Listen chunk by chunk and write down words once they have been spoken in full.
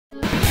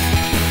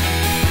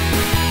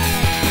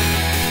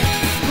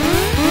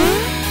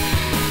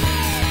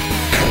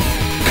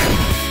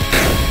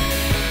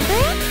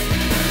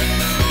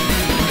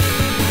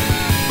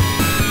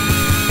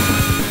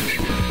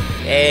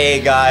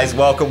Hey guys,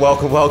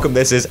 welcome.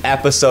 This is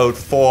episode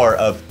 4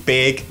 of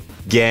Big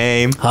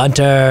Game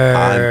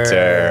Hunters.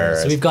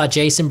 So we've got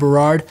Jason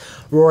Berard,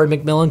 Rory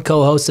McMillan,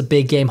 co-hosts of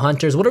Big Game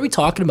Hunters. What are we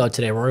talking about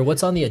today, Rory?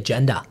 What's on the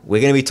agenda?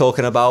 We're going to be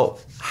talking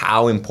about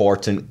how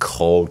important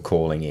cold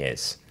calling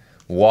is.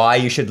 Why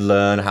you should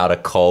learn how to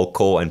cold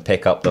call and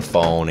pick up the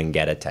phone and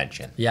get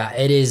attention. Yeah,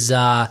 it is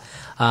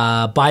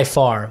by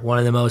far one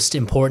of the most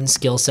important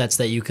skill sets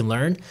that you can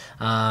learn.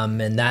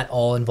 And that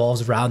all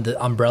involves around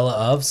the umbrella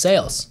of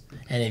sales.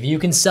 And if you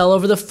can sell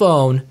over the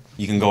phone,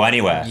 you can go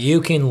anywhere. You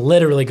can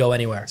literally go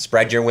anywhere.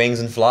 Spread your wings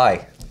and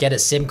fly. Get a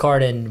SIM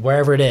card in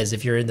wherever it is.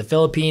 If you're in the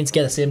Philippines,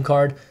 get a SIM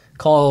card,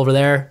 call over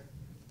there,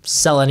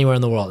 sell anywhere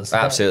in the world.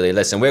 Absolutely.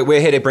 Listen, we're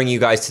here to bring you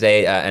guys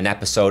today an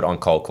episode on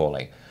cold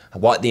calling.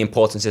 What the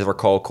importance is for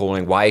cold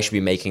calling, why you should be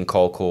making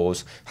cold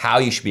calls, how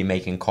you should be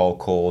making cold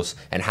calls,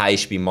 and how you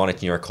should be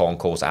monitoring your cold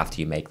calls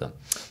after you make them.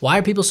 Why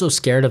are people so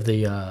scared of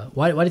the,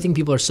 why do you think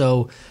people are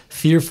so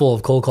fearful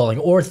of cold calling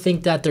or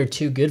think that they're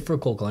too good for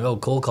cold calling? Oh,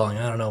 cold calling,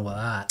 I don't know about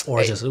that. Or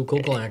it's just, oh,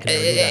 cold calling, I can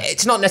never do that.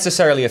 It's not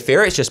necessarily a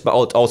fear, it's just,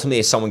 but ultimately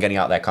it's someone getting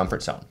out of their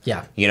comfort zone.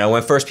 Yeah. You know,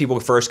 when people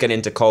first get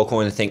into cold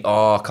calling and think,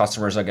 oh,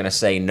 customers are going to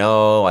say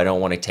no, I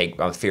don't want to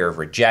take fear of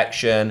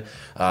rejection,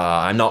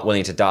 I'm not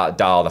willing to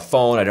dial the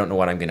phone, I don't know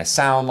what I'm going to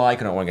sound like,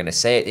 I don't know what I'm going to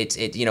say.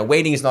 You know,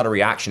 waiting is not a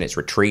reaction, it's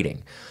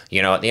retreating.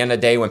 You know, at the end of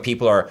the day, when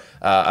people are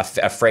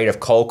afraid of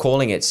cold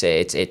calling,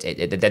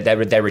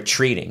 they're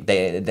retreating.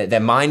 Their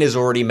mind is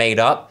already made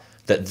up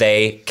that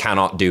they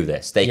cannot do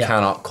this. They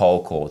cannot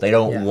cold call. They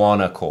don't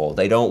want to call.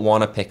 They don't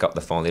want to pick up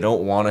the phone. They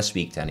don't want to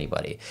speak to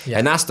anybody. Yeah.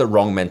 And that's the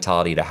wrong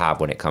mentality to have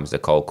when it comes to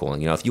cold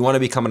calling. You know, if you want to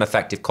become an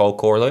effective cold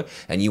caller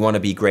and you want to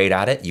be great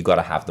at it, you got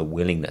to have the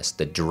willingness,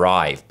 the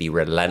drive, be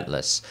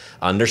relentless,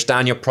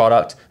 understand your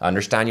product,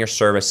 understand your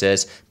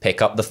services,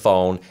 pick up the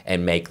phone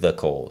and make the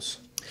calls.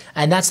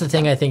 And that's the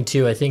thing I think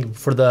too. I think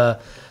for the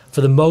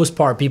most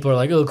part, people are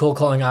like, oh, cold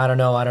calling, I don't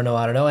know.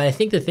 And I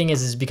think the thing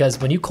is because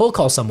when you cold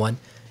call someone,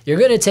 you're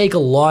going to take a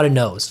lot of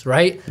no's,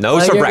 right?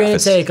 No's for breakfast. You're going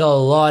to take a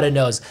lot of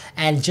no's.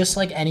 And just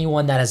like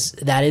anyone that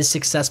is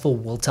successful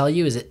will tell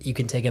you is that you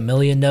can take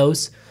 1,000,000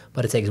 no's,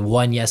 but it takes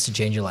one yes to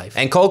change your life.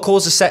 And cold call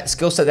is a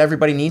skill set that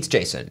everybody needs,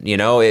 Jason. You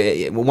know,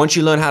 once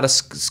you learn how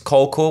to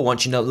cold call,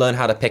 once you learn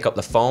how to pick up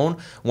the phone,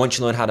 once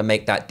you learn how to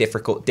make that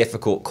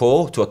difficult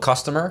call to a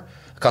customer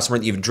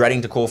that you've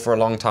dreading to call for a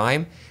long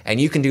time,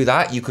 and you can do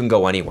that, you can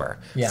go anywhere.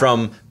 Yeah.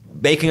 From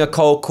making a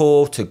cold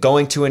call to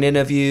going to an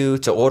interview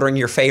to ordering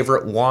your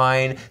favorite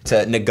wine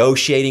to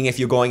negotiating if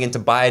you're going in to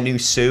buy a new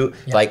suit.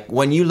 Yeah. Like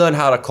when you learn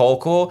how to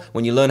cold call,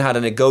 when you learn how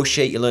to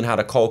negotiate, you learn how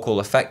to cold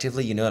call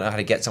effectively, you learn how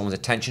to get someone's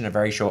attention in a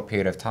very short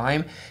period of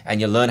time, and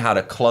you learn how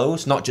to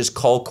close, not just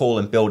cold call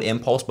and build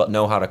impulse, but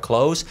know how to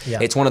close. Yeah.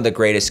 It's one of the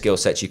greatest skill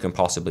sets you can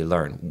possibly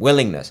learn.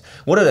 Willingness.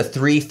 What are the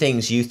 3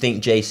 things you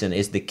think, Jason,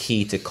 is the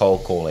key to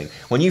cold calling?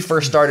 When you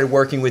first started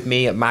working with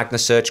me at Magna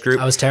Search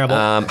Group, I was terrible.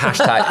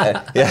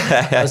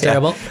 Hashtag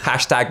terrible.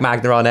 Hashtag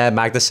MagnaOnAir,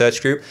 Magna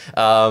Search Group.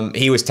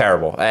 He was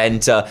terrible.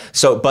 And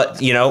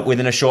but you know,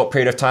 within a short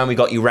period of time, we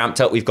got you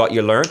ramped up, we've got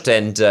you learned,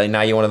 and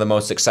now you're one of the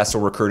most successful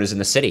recruiters in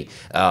the city.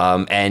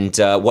 What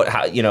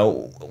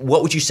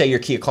would you say your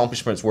key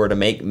accomplishments were to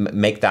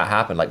make that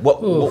happen? Like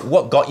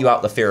what got you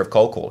out the fear of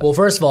cold calling? Well,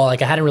 first of all,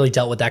 like I hadn't really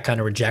dealt with that kind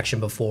of rejection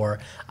before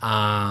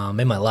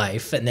in my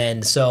life. And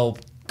then so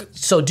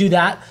do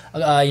that,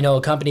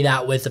 accompany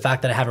that with the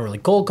fact that I haven't really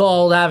cold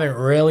called, haven't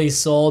really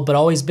sold, but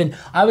always been,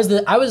 I was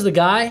the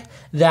guy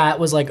that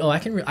was like, oh, I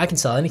can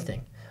sell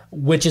anything,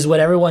 which is what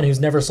everyone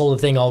who's never sold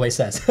a thing always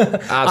says.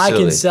 I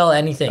can sell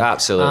anything.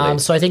 Absolutely.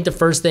 So I think the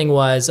first thing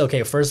was,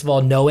 okay, first of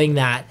all, knowing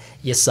that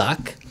you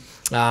suck.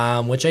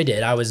 Which I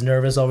did. I was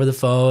nervous over the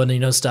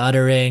phone,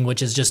 stuttering,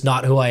 which is just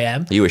not who I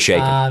am. You were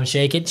shaking.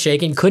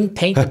 Shaking. Couldn't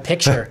paint the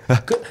picture.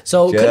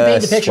 Couldn't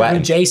paint the picture of who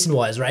Jason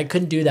was, right?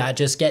 Couldn't do that.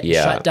 Just get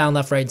shut down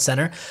left, right, and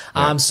center.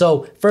 Yeah.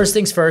 So first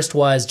things first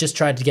was just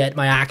tried to get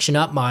my action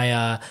up,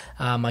 my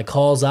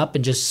calls up,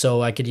 and just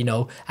so I could,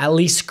 at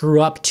least screw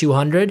up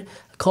 200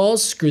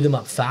 calls, screw them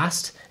up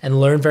fast, and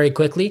learn very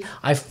quickly.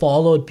 I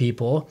followed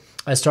people.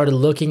 I started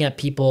looking at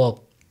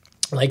people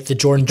like the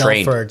Jordan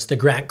Belforts, the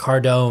Grant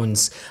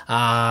Cardones,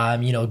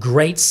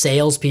 great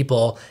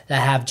salespeople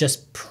that have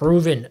just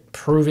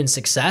proven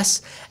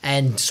success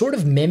and sort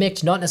of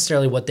mimicked, not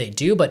necessarily what they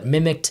do, but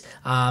mimicked,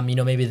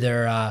 maybe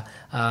their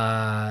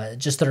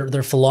just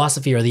their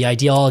philosophy or the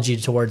ideology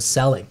towards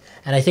selling.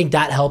 And I think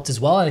that helped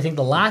as well. And I think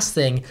the last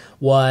thing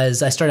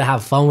was I started to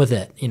have fun with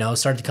it,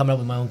 started coming up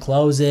with my own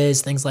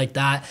closes, things like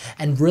that,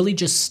 and really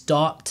just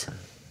stopped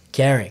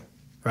caring,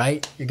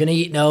 right? You're going to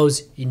eat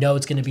no's. You know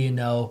it's going to be a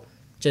no.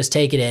 Just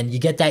take it in. You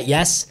get that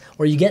yes,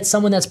 or you get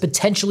someone that's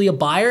potentially a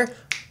buyer,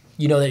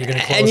 you know that you're going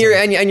to close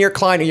and your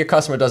client or your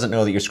customer doesn't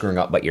know that you're screwing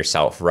up but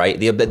yourself, right?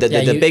 The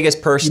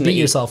biggest person you beat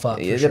yourself up.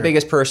 The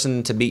biggest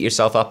person to beat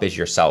yourself up is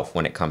yourself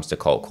when it comes to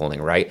cold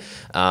calling, right?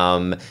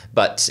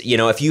 But you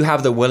know, if you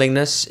have the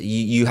willingness,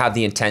 you have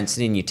the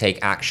intensity, and you take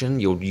action,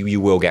 you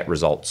will get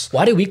results.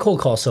 Why do we cold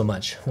call so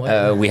much?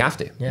 We have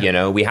to. Yeah. You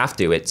know, we have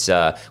to. It's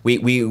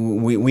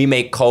we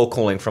make cold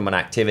calling from an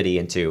activity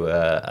into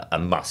a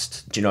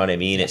must. Do you know what I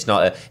mean? It's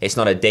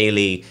not a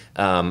daily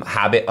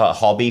habit,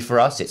 hobby for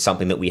us. It's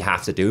something that we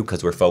have to do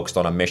because we're focused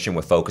on our mission,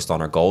 we're focused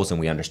on our goals, and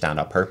we understand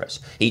our purpose.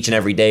 Each and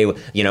every day,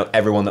 you know,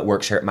 everyone that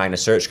works here at Magna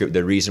Search Group,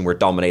 the reason we're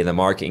dominating the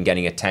market and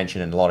getting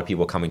attention and a lot of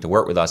people coming to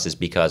work with us is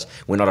because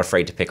we're not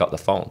afraid to pick up the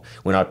phone.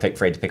 We're not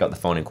afraid to pick up the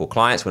phone and call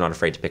clients. We're not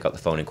afraid to pick up the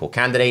phone and call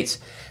candidates.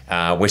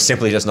 We're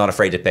simply just not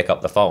afraid to pick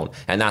up the phone.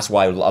 And that's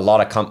why a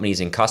lot of companies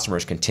and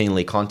customers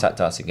continually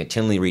contact us and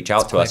continually reach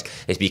out to us,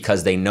 is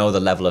because they know the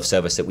level of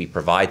service that we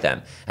provide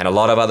them. And a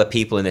lot of other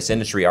people in this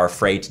industry are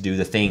afraid to do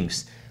the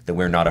things that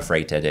we're not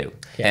afraid to do.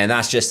 Yeah. And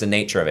that's just the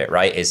nature of it,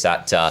 right? Is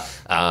that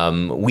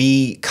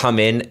we come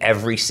in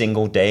every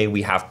single day,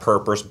 we have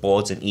purpose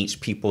boards in each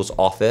people's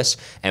office,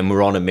 and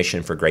we're on a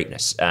mission for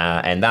greatness.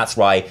 And that's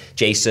why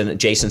Jason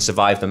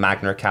survived the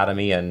Magna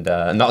Academy, and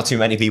not too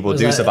many people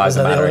survive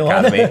the Magna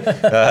Academy.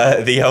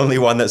 The only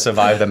one that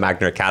survived the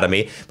Magna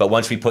Academy. But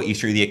once we put you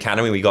through the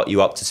academy, we got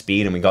you up to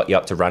speed and we got you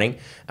up to running.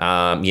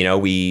 You know,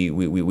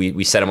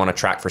 we set him on a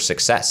track for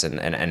success,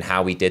 and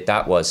how we did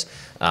that was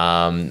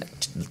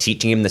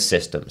teaching him the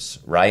systems,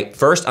 right?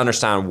 First,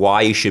 understand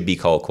why you should be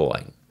cold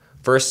calling.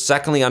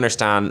 Secondly,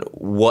 understand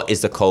what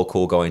is the cold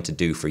call going to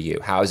do for you?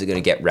 How is it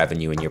going to get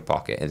revenue in your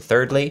pocket? And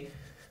thirdly,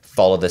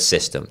 follow the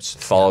systems,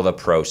 follow the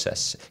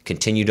process,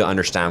 continue to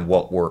understand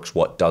what works,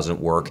 what doesn't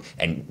work,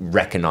 and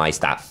recognize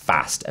that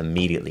fast,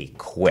 immediately,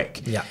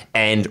 quick. Yeah.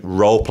 And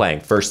role playing,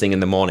 first thing in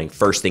the morning,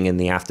 first thing in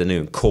the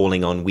afternoon,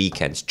 calling on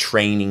weekends,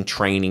 training.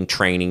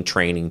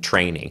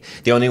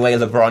 The only way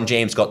LeBron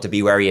James got to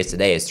be where he is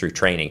today is through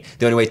training.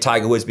 The only way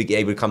Tiger Woods became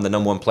able to become the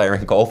 #1 player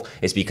in golf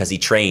is because he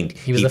trained.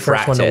 He was the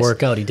first one to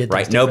work out. He did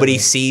right. Nobody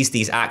sees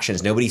these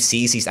actions. Nobody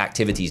sees these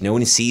activities. No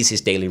one sees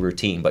his daily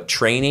routine. But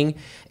training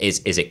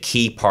is a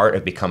key part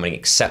of becoming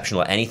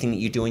exceptional at anything that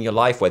you do in your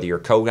life. Whether you're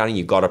code writing,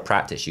 you got to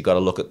practice. You got to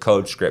look at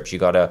code scripts. You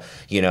got to,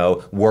 you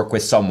know, work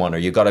with someone, or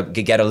you got to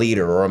get a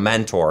leader or a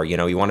mentor. You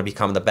know, you want to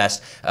become the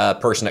best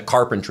person at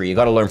carpentry. You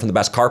got to learn from the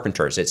best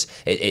carpenters.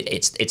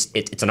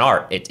 It's an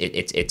art.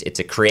 It's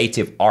a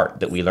creative art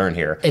that we learn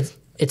here.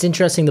 It's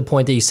interesting the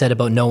point that you said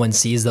about no one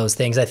sees those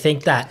things. I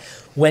think that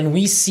when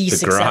we see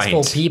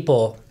successful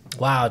people,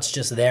 wow, it's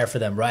just there for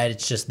them, right?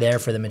 It's just there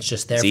for them. It's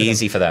just there for them. It's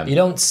easy for them. You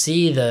don't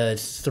see the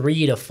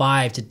 3 to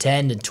 5 to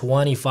 10 to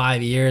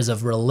 25 years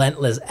of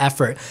relentless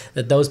effort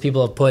that those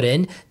people have put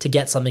in to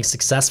get something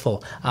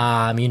successful.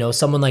 You know,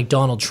 someone like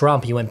Donald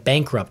Trump, he went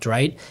bankrupt,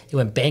 right? He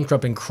went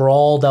bankrupt and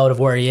crawled out of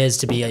where he is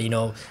to be, you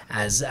know,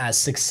 as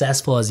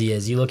successful as he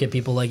is. You look at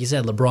people like you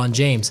said, LeBron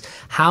James.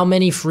 How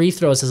many free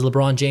throws has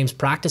LeBron James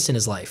practiced in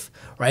his life,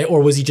 right?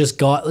 Or was he just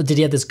did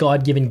he have this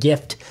God-given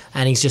gift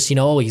and he's just, you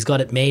know, he's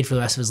got it made for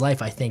the rest of his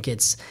life? I think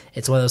it's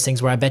one of those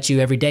things where I bet you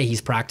every day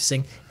he's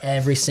practicing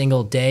every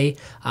single day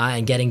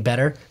and getting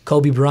better.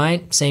 Kobe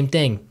Bryant, same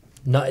thing.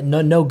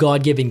 No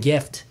God-given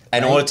gift.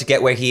 In order to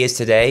get where he is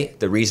today,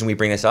 the reason we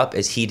bring this up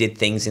is he did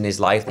things in his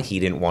life that he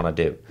didn't want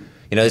to do.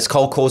 You know, there's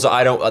cold calls that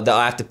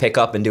I have to pick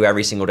up and do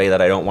every single day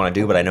that I don't want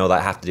to do, but I know that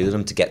I have to do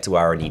them to get to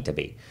where I need to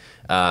be.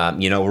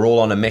 You know, we're all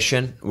on a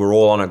mission. We're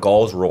all on our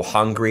goals. We're all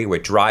hungry. We're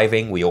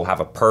driving. We all have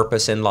a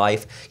purpose in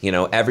life. You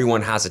know,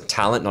 everyone has a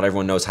talent. Not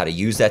everyone knows how to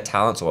use their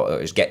talents,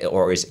 or is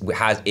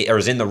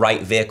in the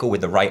right vehicle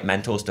with the right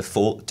mentors to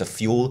fuel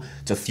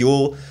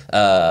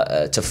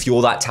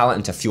that talent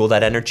and to fuel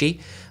that energy.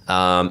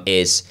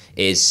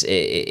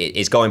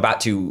 Is going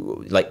back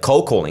to like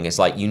cold calling. It's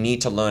like you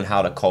need to learn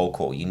how to cold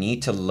call. You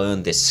need to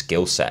learn this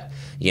skill set.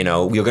 You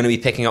know, you're going to be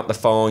picking up the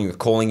phone, you're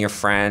calling your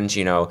friends,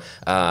 you know,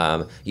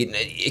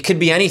 it could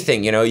be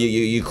anything, you know,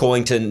 you're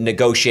calling to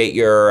negotiate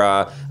your,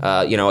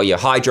 you know, your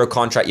hydro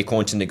contract, you're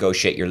calling to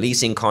negotiate your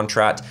leasing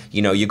contract,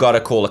 you know, you got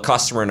to call a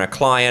customer and a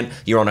client,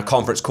 you're on a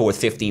conference call with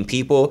 15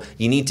 people,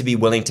 you need to be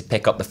willing to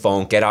pick up the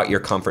phone, get out your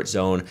comfort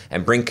zone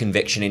and bring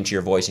conviction into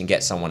your voice and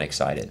get someone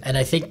excited. And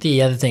I think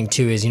the other thing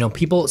too is, you know,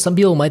 some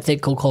people might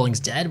think cold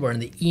calling's dead. We're in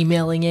the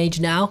emailing age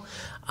now.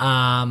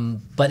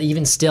 But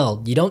even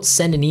still, you don't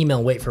send an email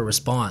and wait for a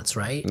response,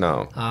 right?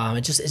 No.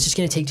 It's just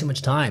going to take too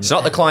much time. It's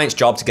not the client's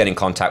job to get in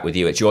contact with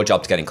you. It's your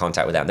job to get in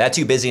contact with them. They're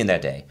too busy in their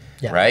day,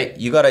 right?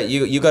 You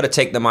gotta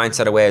take the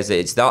mindset away as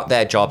it's not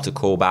their job to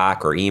call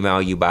back or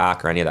email you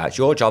back or any of that. It's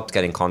your job to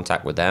get in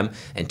contact with them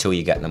until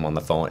you get them on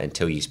the phone,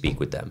 until you speak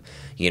with them.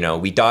 You know,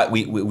 we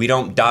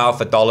don't dial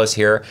for dollars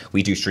here.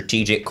 We do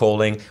strategic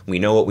calling. We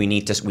know what we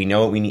need to. We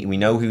know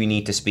who we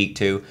need to speak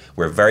to.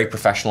 We're very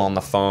professional on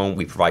the phone.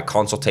 We provide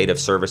consultative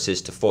service.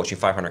 services to Fortune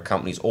 500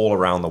 companies all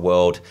around the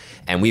world.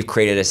 And we've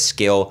created a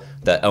skill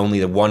that only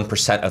the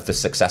 1% of the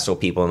successful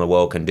people in the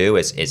world can do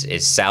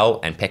is sell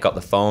and pick up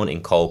the phone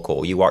and cold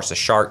call. You watch the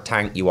Shark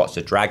Tank, you watch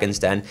the Dragon's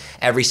Den.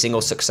 Every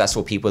single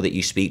successful people that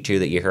you speak to,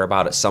 that you hear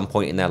about, at some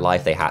point in their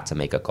life, they had to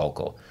make a cold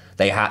call.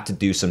 They had to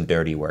do some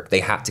dirty work. They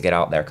had to get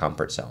out their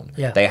comfort zone.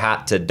 Yeah. They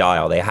had to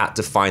dial. They had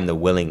to find the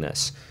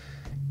willingness.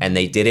 And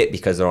they did it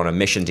because they're on a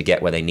mission to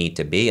get where they need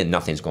to be, and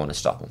nothing's going to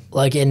stop them.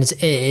 Like, and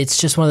it's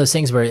just one of those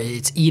things where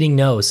it's eating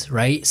no's,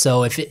 right?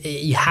 So if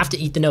you have to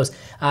eat the no's.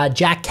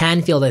 Jack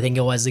Canfield, I think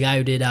it was, the guy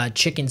who did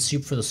Chicken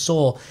Soup for the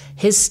Soul,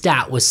 his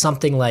stat was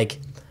something like,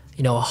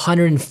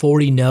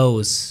 140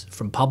 no's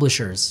from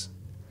publishers.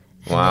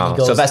 And wow.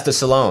 Sylvester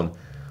Stallone,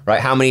 right?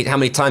 How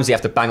many times do you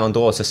have to bang on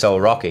doors to sell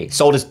Rocky?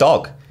 Sold his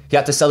dog. He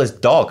had to sell his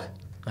dog.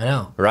 I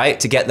know. Right?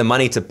 To get the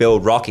money to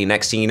build Rocky.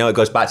 Next thing you know, it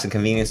goes back to the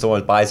convenience store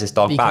and buys his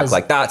dog back.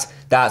 Like, that's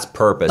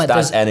purpose.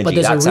 That's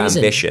energy. That's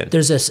ambition.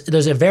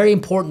 There's a very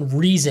important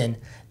reason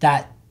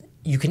that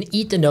you can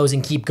eat the nose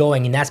and keep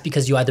going, and that's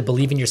because you either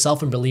believe in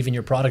yourself and believe in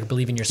your product,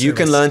 believe in your service. You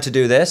can learn to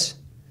do this.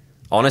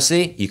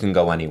 Honestly, you can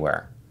go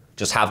anywhere.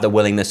 Just have the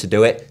willingness to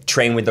do it,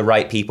 train with the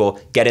right people,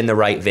 get in the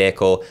right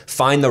vehicle,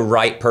 find the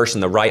right person,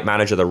 the right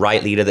manager, the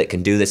right leader that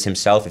can do this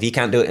himself. If he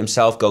can't do it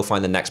himself, go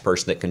find the next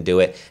person that can do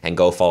it and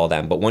go follow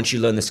them. But once you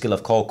learn the skill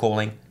of cold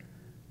calling,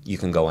 you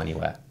can go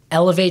anywhere.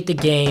 Elevate the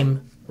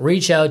game.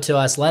 Reach out to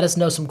us. Let us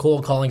know some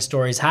cold calling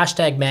stories.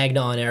 Hashtag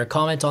MagnaOnAir.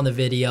 Comment on the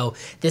video.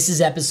 This is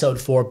episode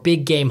 4,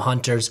 Big Game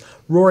Hunters.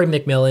 Rory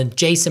McMillan,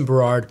 Jason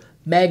Berard,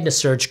 Magna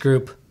Search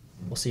Group.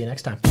 We'll see you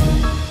next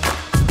time.